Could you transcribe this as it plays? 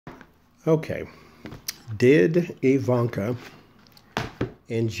Okay. Did Ivanka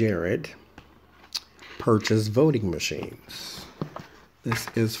and Jared purchase voting machines? This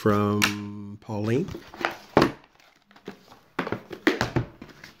is from Pauline.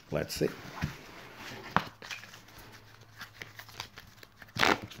 Let's see.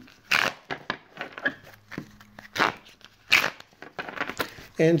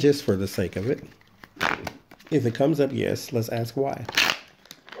 And just for the sake of it, if it comes up yes, let's ask why.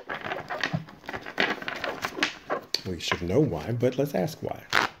 We should know why, but let's ask why.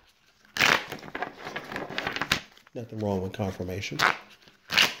 Nothing wrong with confirmation.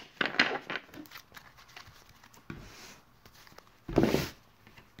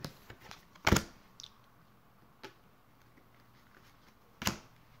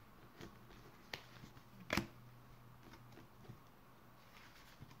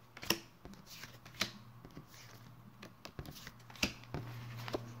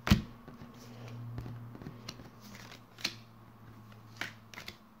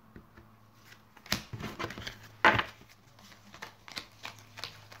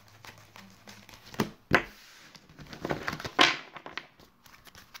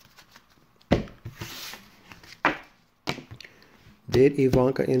 Did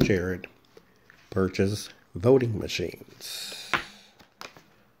Ivanka and Jared purchase voting machines?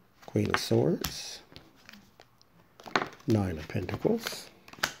 Queen of Swords, Nine of Pentacles,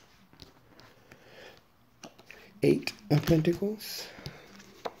 Eight of Pentacles,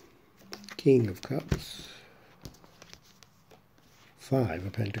 King of Cups, Five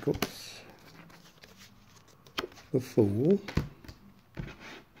of Pentacles, the Fool,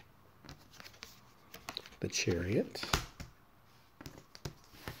 the Chariot,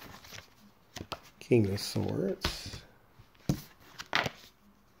 King of Swords,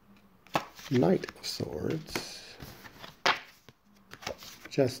 Knight of Swords,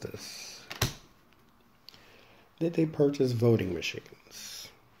 Justice. Did they purchase voting machines?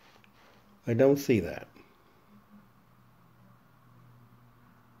 I don't see that.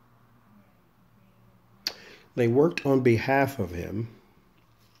 They worked on behalf of him,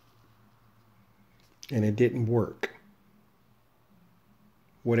 and it didn't work.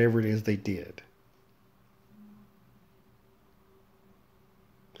 Whatever it is they did.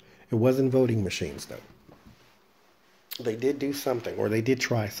 It wasn't voting machines, though. They did do something, or they did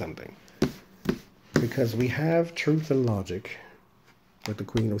try something. Because we have truth and logic with the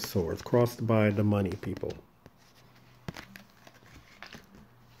Queen of Swords, crossed by the money people.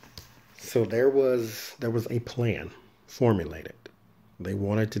 So there was a plan formulated. They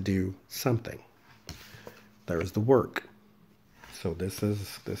wanted to do something. There's the work. So this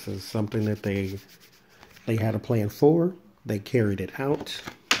is something that they had a plan for. They carried it out.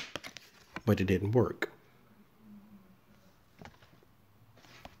 But it didn't work.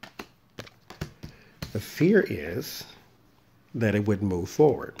 The fear is that it wouldn't move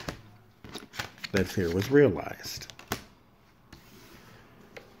forward. That fear was realized.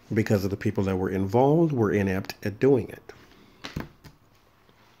 Because of the people that were involved were inept at doing it.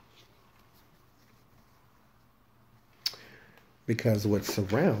 Because what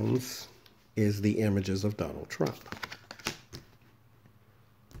surrounds is the images of Donald Trump.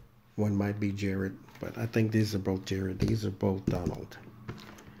 One might be Jared, but I think these are both Jared. These are both Donald.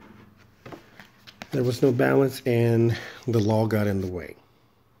 There was no balance, and the law got in the way.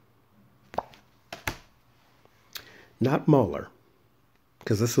 Not Mueller,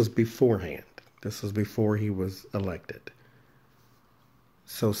 because this was beforehand. This was before he was elected.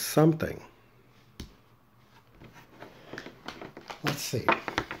 So something. Let's see.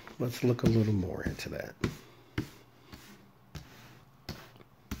 Let's look a little more into that.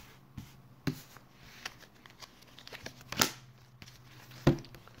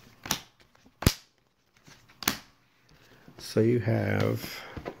 So you have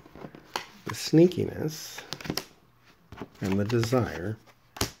the sneakiness and the desire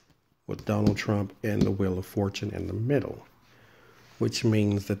with Donald Trump and the Wheel of Fortune in the middle, which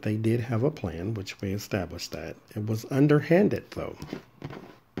means that they did have a plan, which we established that. It was underhanded, though,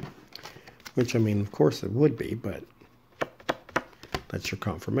 which, I mean, of course it would be, but that's your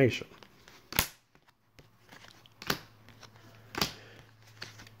confirmation.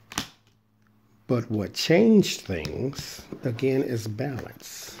 But what changed things, again, is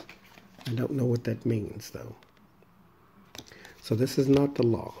balance. I don't know what that means, though. So this is not the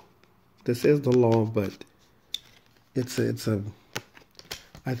law. This is the law, but it's a,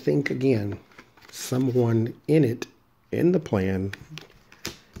 I think, again, someone in the plan,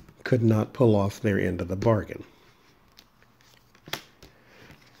 could not pull off their end of the bargain.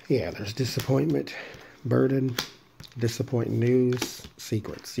 Yeah, there's disappointment, burden, disappointing news,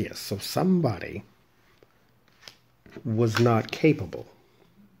 secrets. Yes, so somebody was not capable.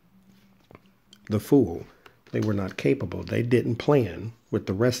 The fool, they were not capable. They didn't plan with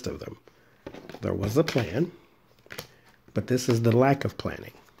the rest of them. There was a plan, but this is the lack of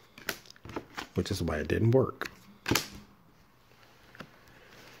planning, which is why it didn't work.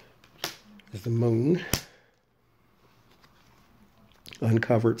 There's the moon.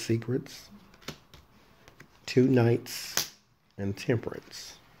 Uncovered secrets. 2 knights and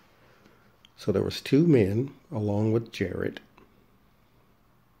temperance. So there was 2 men along with Jared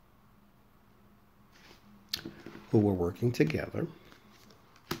who were working together.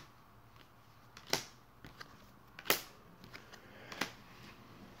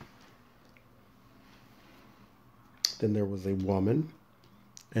 Then there was a woman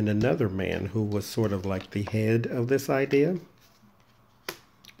and another man who was sort of like the head of this idea,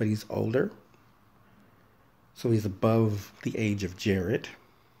 but he's older. So he's above the age of Jared.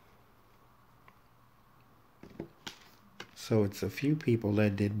 So it's a few people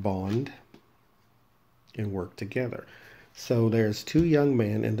that did bond and work together. So there's 2 young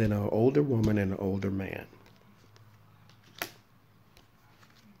men and then an older woman and an older man.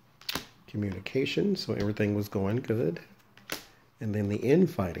 Communication, so everything was going good. And then the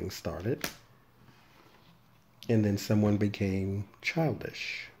infighting started. And then someone became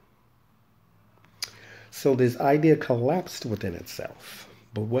childish. So this idea collapsed within itself.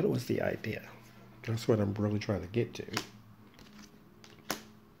 But what was the idea? That's what I'm really trying to get to.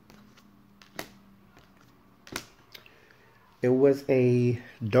 It was a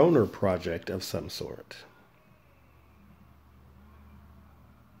donor project of some sort.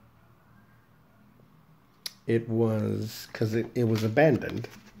 It was, because it was abandoned.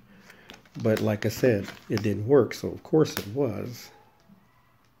 But like I said, it didn't work, so of course it was.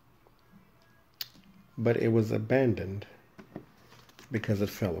 But it was abandoned because it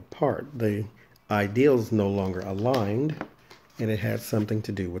fell apart. The ideals no longer aligned, and it had something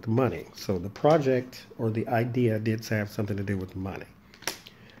to do with money. So the project or the idea did have something to do with money.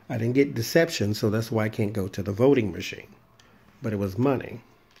 I didn't get deception, so that's why I can't go to the voting machine. But it was money.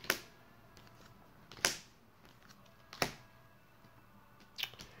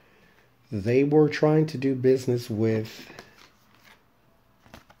 They were trying to do business with,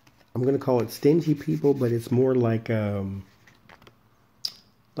 I'm going to call it stingy people, but it's more like the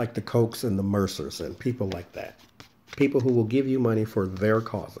Kochs and the Mercers and people like that. People who will give you money for their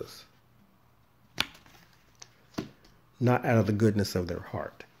causes, not out of the goodness of their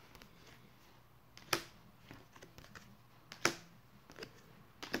heart.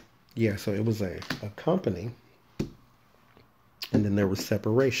 Yeah, so it was a company, and then there was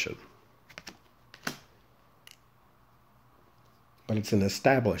separation. But it's an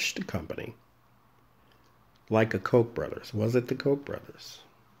established company, like a Koch brothers. Was it the Koch brothers?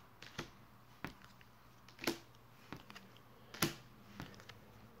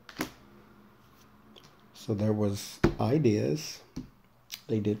 So there was ideas.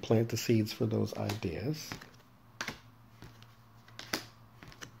 They did plant the seeds for those ideas.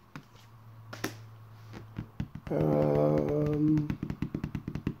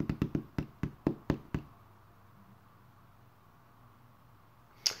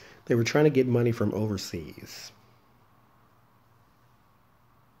 They were trying to get money from overseas.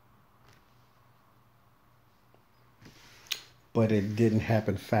 But it didn't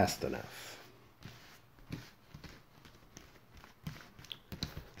happen fast enough.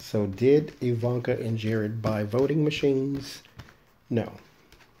 So did Ivanka and Jared buy voting machines? No.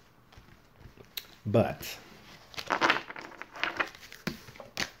 But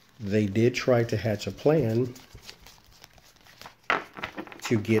they did try to hatch a plan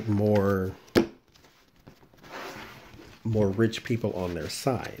to get more rich people on their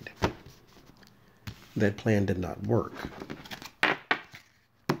side. That plan did not work.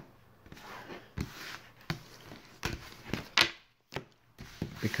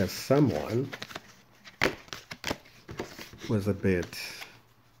 Because someone was a bit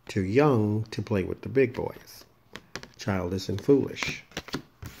too young to play with the big boys. Childish and foolish.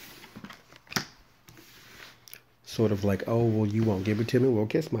 Sort of like, oh, well, you won't give it to me? Well,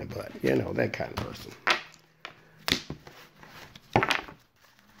 kiss my butt. You know, that kind of person.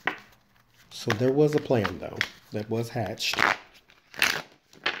 So there was a plan, though, that was hatched.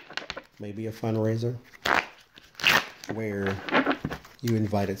 Maybe a fundraiser where you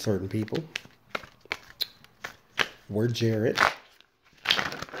invited certain people. Were Jared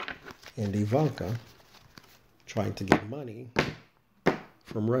and Ivanka trying to get money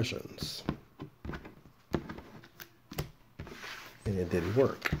from Russians. And it didn't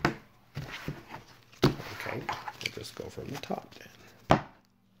work. Okay, we'll just go from the top then.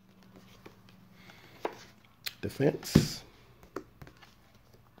 defense,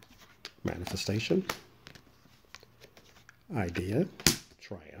 manifestation, idea,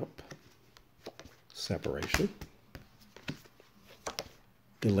 triumph, separation,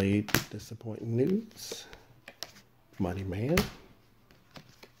 delayed disappointing news, money man,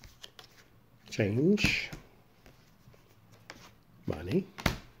 change, money,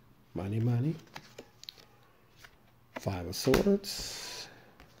 money, money, five of swords,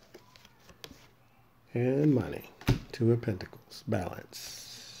 and money, two of pentacles,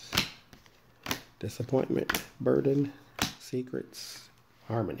 balance, disappointment, burden, secrets,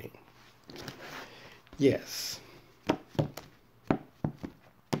 harmony. Yes.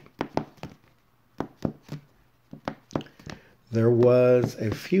 There was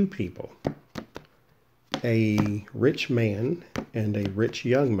a few people, a rich man and a rich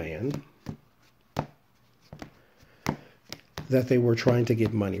young man, that they were trying to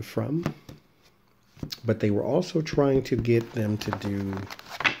get money from, but they were also trying to get them to do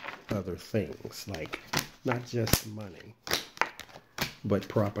other things, like not just money, but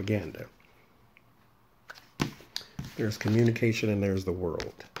propaganda. There's communication and there's the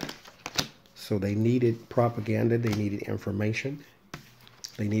world. So they needed propaganda, they needed information,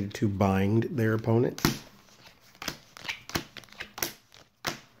 they needed to bind their opponents.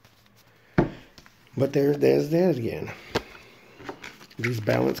 But there's that again. These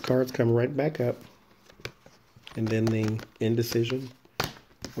balance cards come right back up. And then the indecision,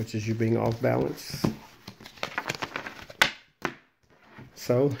 which is you being off balance.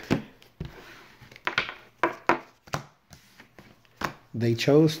 So they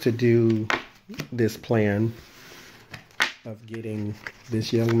chose to do this plan of getting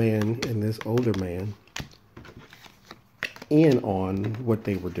this young man and this older man in on what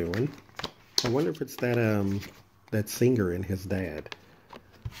they were doing. I wonder if it's that singer and his dad.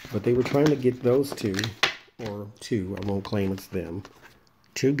 But they were trying to get those two, or two, I won't claim it's them,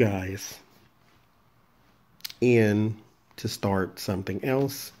 two guys in to start something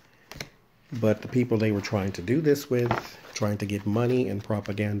else. But the people they were trying to do this with, trying to get money and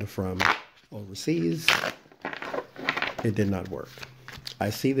propaganda from overseas, it did not work. I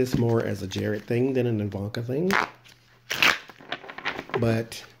see this more as a Jared thing than an Ivanka thing.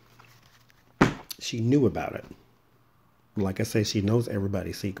 But she knew about it. Like I say, she knows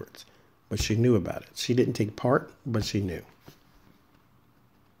everybody's secrets. But she knew about it. She didn't take part, but she knew.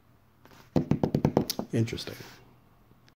 Interesting.